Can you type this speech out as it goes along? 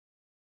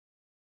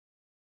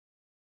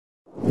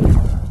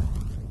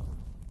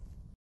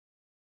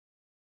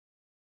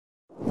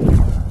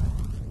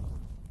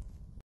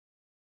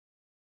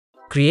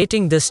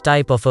Creating this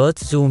type of earth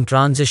zoom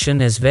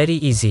transition is very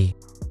easy.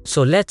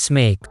 So let's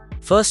make.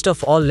 First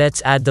of all,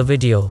 let's add the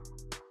video.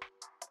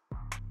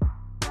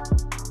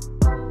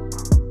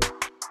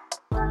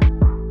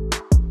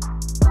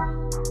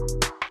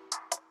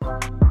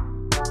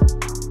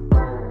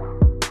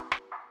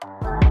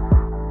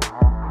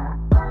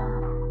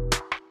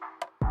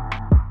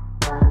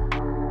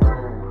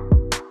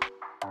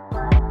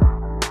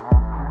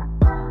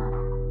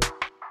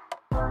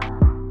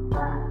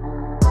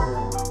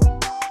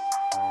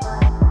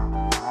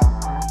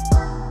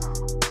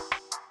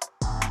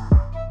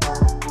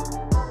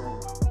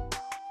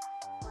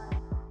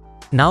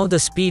 Now the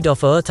speed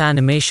of earth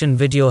animation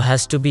video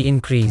has to be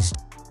increased.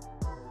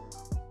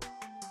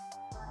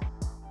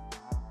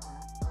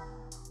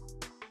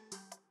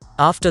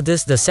 After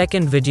this, the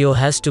second video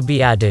has to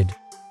be added.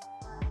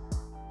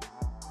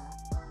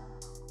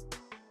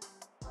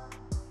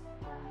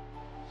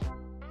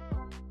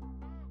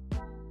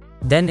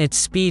 Then its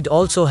speed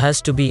also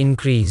has to be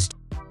increased.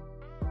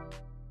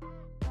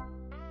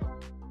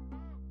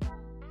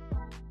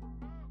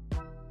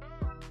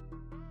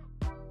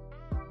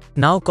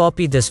 Now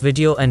copy this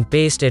video and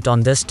paste it on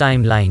this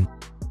timeline.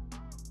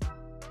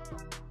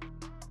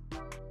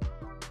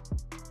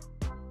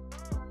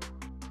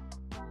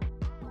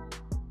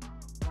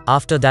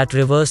 After that,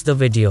 reverse the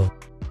video.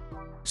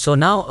 So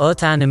now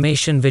earth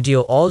animation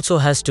video also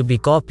has to be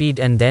copied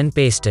and then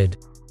pasted.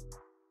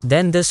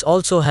 Then this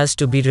also has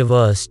to be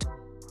reversed.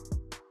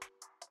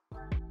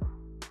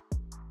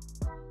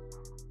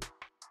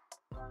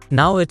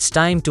 Now it's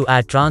time to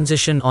add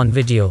transition on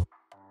video.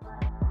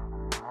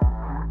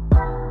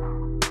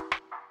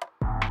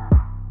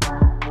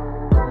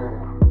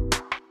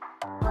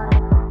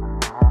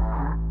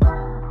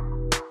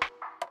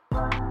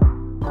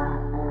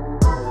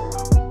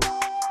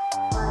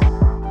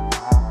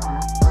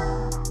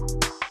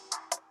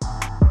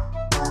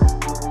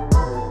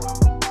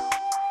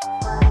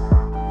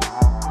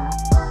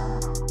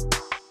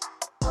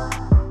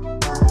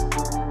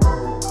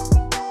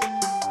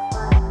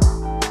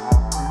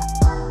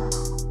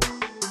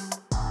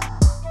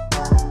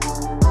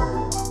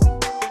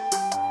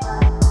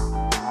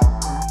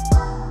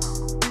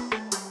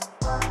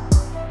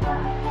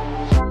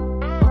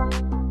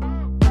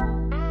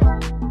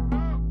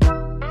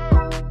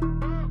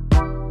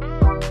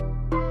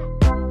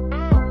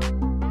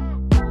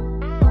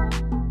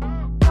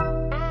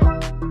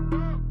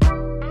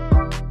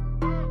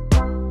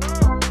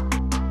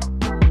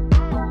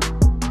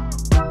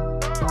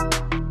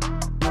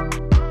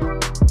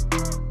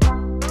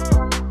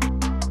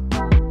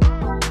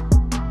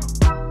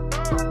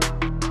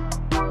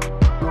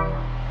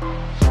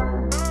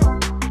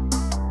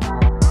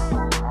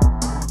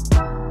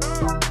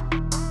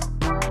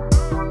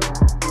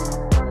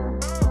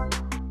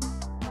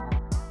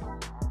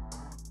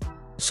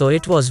 So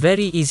it was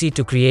very easy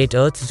to create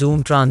earth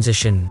zoom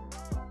transition.